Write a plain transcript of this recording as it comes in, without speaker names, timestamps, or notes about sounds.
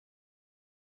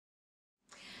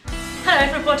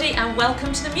everybody and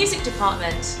welcome to the music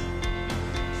department.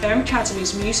 Fareham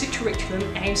Academy's music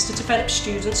curriculum aims to develop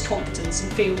students' confidence in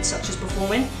fields such as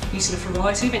performing, using a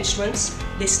variety of instruments,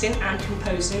 listening and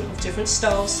composing of different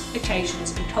styles,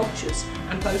 occasions and cultures,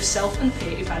 and both self and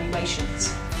peer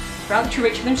evaluations. Throughout the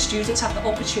curriculum, students have the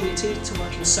opportunity to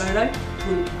work in solo,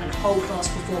 group and whole class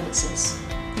performances.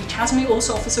 The Academy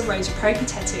also offers a range of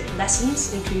peripatetic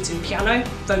lessons including piano,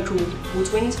 vocal,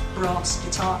 woodwind, brass,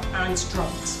 guitar and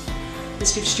drums.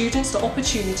 This gives students the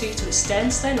opportunity to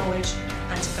extend their knowledge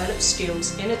and develop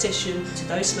skills in addition to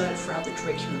those learned throughout the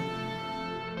curriculum.